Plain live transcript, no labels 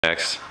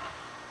Next,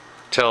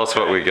 tell us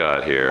what we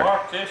got here.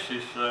 Mark, this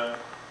is the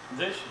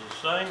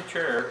same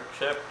chair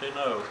except in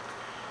oak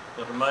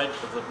that are made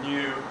for the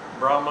new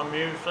Brahma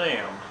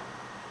Museum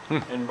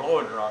in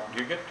Blowing Rock. Did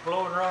you get to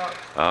Blowing Rock?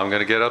 I'm going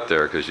to get up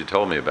there because you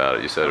told me about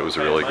it. You said it was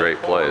a really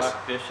great place.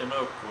 Like this in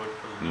Oakwood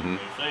for the new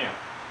museum,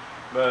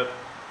 but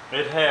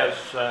it has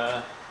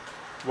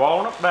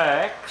walnut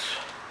backs,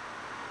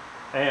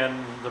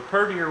 and the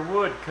prettier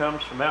wood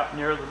comes from out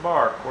near the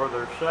bark where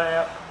there's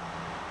sap.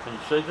 And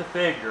you see the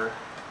figure.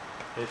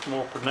 It's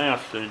more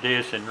pronounced than it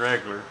is in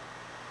regular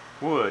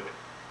wood.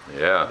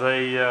 Yeah.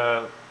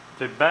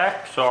 The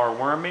backs are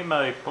wormy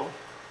maple.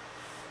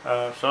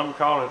 Some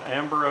call it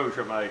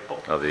ambrosia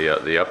maple. Oh,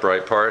 the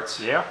upright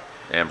parts? Yeah.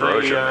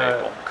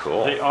 Ambrosia maple.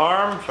 Cool. The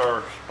arms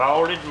are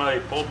spalted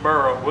maple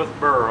with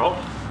burl.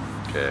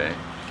 Okay.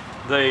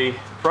 The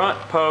front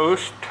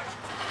posts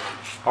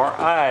are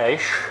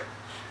ash.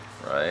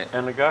 Right.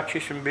 And I got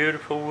you some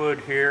beautiful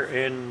wood here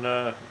in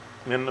the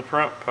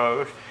front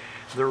post.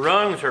 The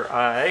rungs are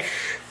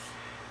ash.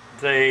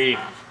 They're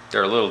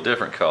a little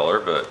different color,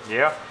 but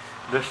yeah.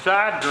 The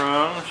side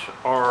rungs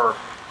are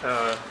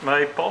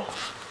maple.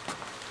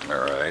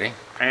 Alrighty.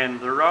 And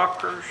the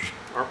rockers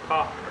are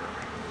poplar.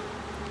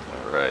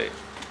 Alright.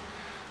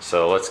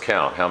 So let's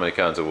count. How many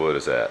kinds of wood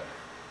is that?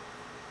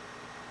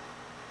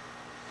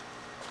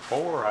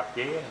 4, I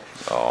guess.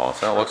 Oh,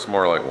 so that looks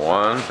more like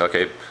 1.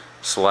 Okay.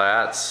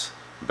 Slats,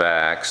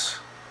 backs,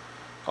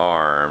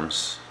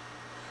 arms,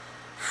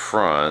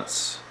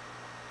 fronts.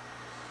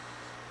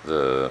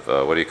 The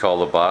what do you call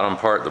the bottom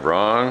part? The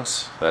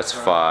rungs. That's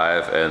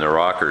 5, and the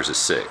rockers is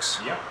 6.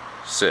 Yep.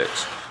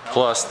 6.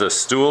 Plus the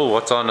stool.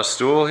 What's on the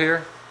stool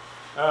here?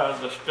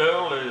 The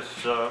stool is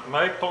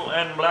maple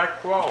and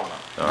black walnut.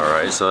 All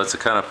right, so that's a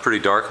kind of pretty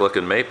dark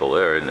looking maple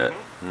there, isn't it?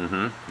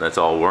 That's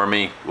all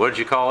wormy. What did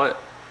you call it?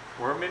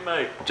 Wormy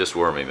maple. Just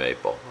wormy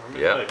maple.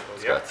 Maple,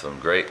 It's got some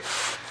great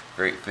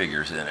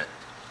figures in it.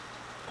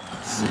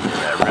 Let's see,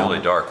 that really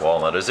dark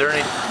walnut. Is there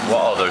any?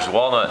 Well, there's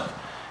walnut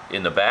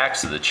in the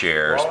backs of the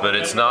chairs, but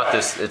it's not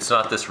this. It's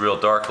not this real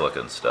dark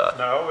looking stuff.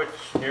 No,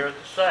 it's near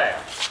the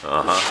sap.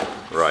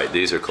 Right.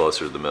 These are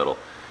closer to the middle.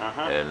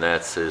 And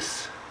that's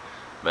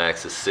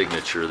Max's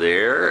signature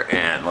there.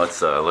 And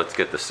let's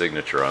get the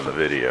signature on the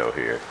video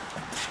here.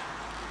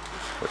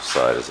 Which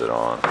side is it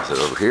on? Is it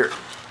over here?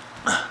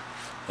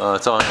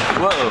 It's on.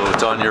 Whoa!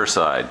 It's on your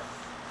side.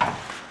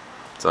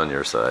 It's on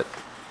your side.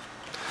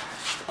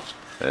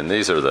 And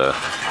these are the.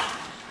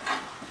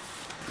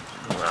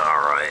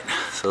 All right.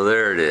 So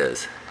there it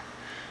is.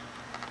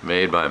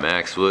 Made by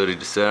Max Woody,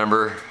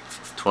 December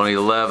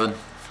 2011,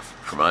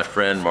 for my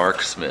friend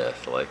Mark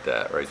Smith. Like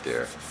that right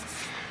there.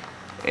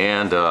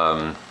 And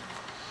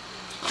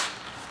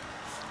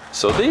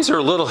so these are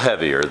a little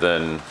heavier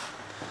than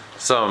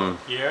some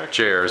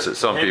chairs that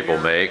some people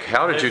make.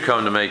 How did you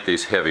come to make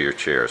these heavier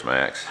chairs,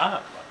 Max?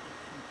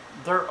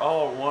 They're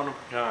all one of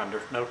a kind.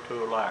 There's no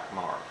two alike,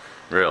 Mark.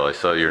 Really?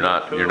 So you're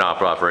not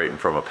operating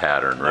from a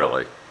pattern,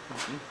 really?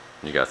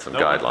 You got some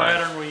guidelines. The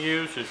pattern we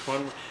use is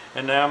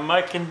and now I'm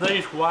making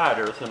these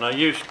wider than I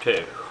used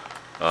to.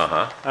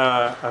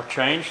 I've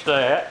changed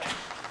that.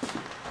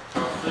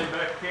 See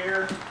back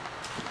here?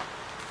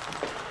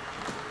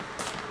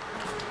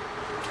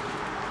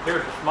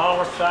 Here's a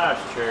smaller size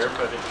chair,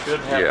 but it should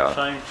have the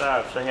same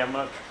size. See how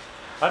much?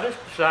 I just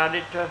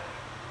decided to,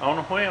 on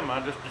a whim,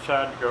 I just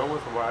decided to go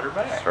with a wider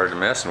back. Started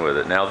messing with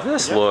it. Now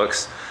this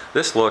looks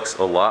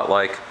a lot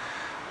like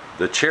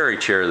the cherry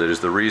chair that is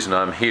the reason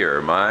I'm here.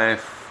 My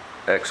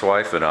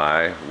ex-wife and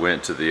I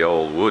went to the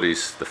old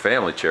Woody's, the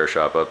family chair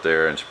shop up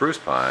there in Spruce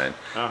Pine,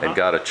 and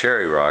got a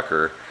cherry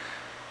rocker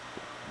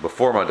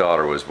before my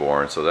daughter was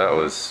born. So that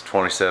was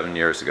 27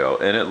 years ago,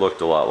 and it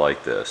looked a lot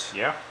like this.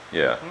 Yeah.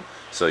 Yeah.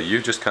 So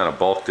you just kind of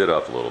bulked it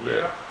up a little bit.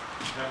 Yeah.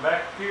 And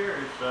back here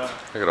is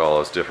look at all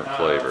those different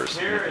flavors.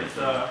 Here is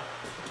a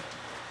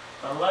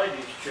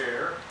lady's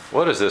chair.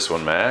 What is this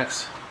one,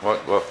 Max?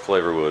 What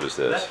flavor wood is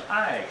this? That's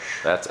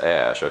ash. That's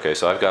ash. Okay,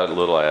 so I've got a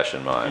little ash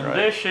in mine, right?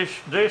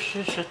 This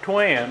is a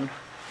twin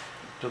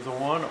to the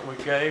one that we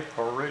gave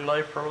for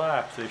Relay for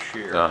Life this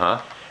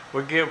year.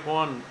 We give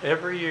one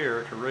every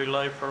year to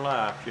Relay for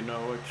Life. You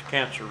know, it's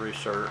cancer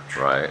research.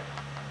 Right.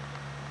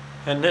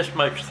 And this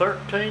makes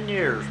 13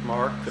 years,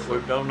 Mark, that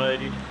we've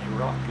donated a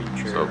rocking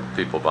chair. So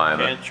people buy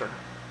them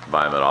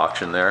at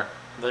auction there?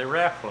 They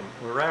raffle them.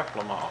 We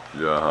raffle them off.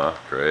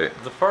 Great.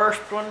 The first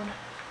one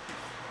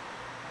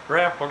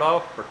raffled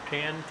off for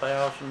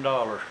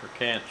 $10,000 for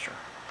cancer.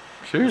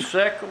 The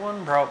second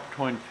one brought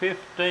between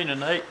 $15,000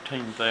 and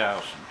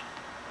 $18,000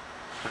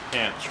 for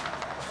cancer.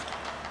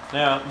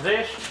 Now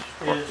this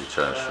What are you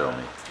trying to show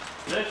me?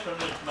 This one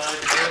is made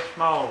for a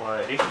small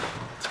lady.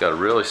 It's got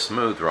really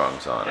smooth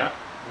rungs on it.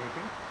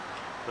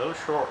 Little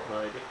short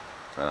lady.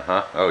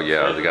 Oh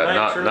yeah, they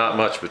got not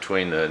much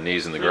between the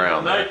knees and the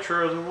ground. The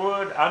nature of the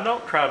wood, I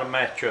don't try to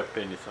match up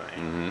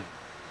anything.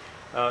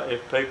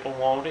 If people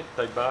want it,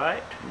 they buy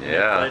it.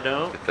 Yeah. If they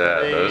don't, look at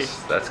that.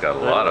 That's got a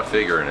lot of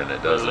figuring in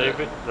it, doesn't it?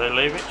 They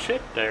leave it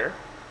sit there.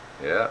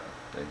 Yeah.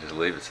 They just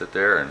leave it sit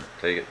there and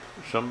take it.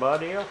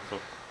 Somebody else will.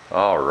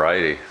 All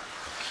righty.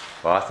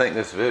 Well, I think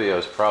this video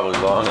is probably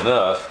long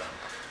enough,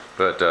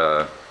 but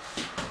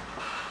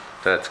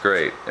that's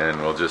great.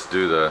 And we'll just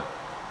do the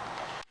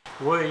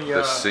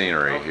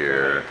scenery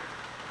here.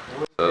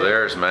 So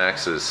there's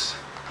Max's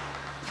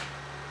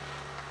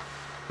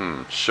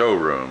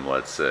showroom,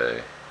 let's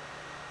say.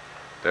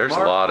 There's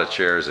Mark, a lot of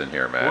chairs in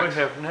here, Max. We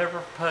have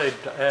never paid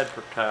to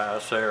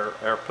advertise.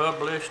 Our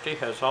publicity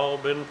has all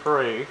been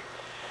free.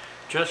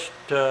 Just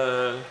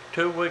 2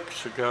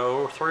 weeks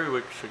ago, or 3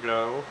 weeks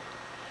ago,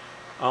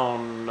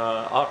 on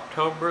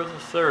October the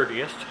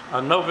 30th,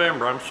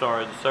 November, I'm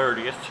sorry, the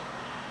 30th,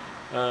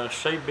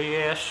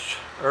 CBS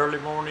Early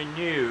Morning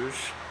News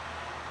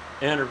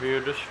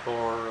interviewed us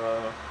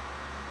for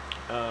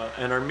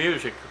and our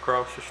music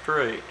across the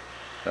street.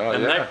 Oh,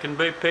 and yeah. that can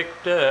be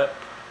picked up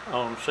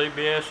on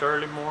CBS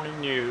Early Morning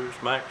News,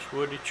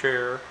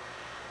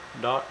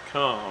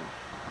 maxwoodychair.com.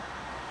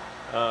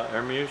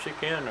 Our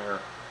music and our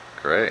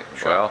Great.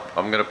 shop. Well,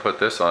 I'm going to put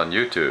this on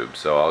YouTube,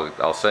 so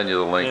I'll send you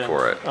the link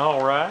for it.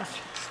 All right.